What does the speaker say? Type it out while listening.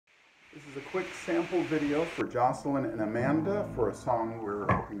This is a quick sample video for Jocelyn and Amanda for a song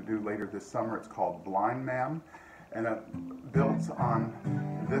we're hoping to do later this summer. It's called Blind Man, and it builds on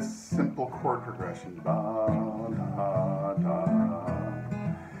this simple chord progression. Ba, da, da.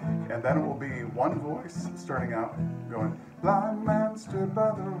 And then it will be one voice starting out going, blind man stood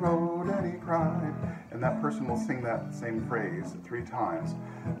by the road and he cried. And that person will sing that same phrase 3 times.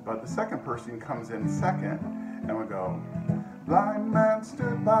 But the second person comes in second and will go, blind man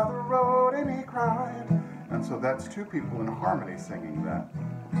stood by the road and he cried. And so that's 2 people in harmony singing that.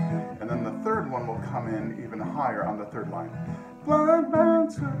 And then the third one will come in even higher on the third line. Blind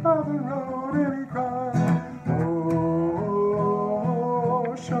man stood by the road and he cried.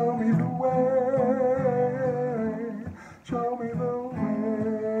 Oh, show me the way. Show me the way.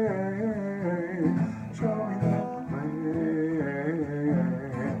 Show me the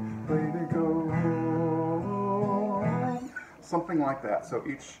way to go home. Something like that. So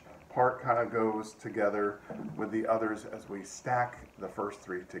each part kind of goes together with the others as we stack the first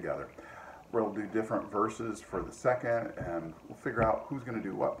 3 together. We'll do different verses for the second, and we'll figure out who's going to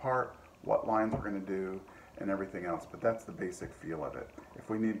do what part, what lines we're going to do, and everything else. But that's the basic feel of it. If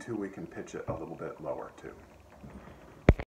we need to, we can pitch it a little bit lower too.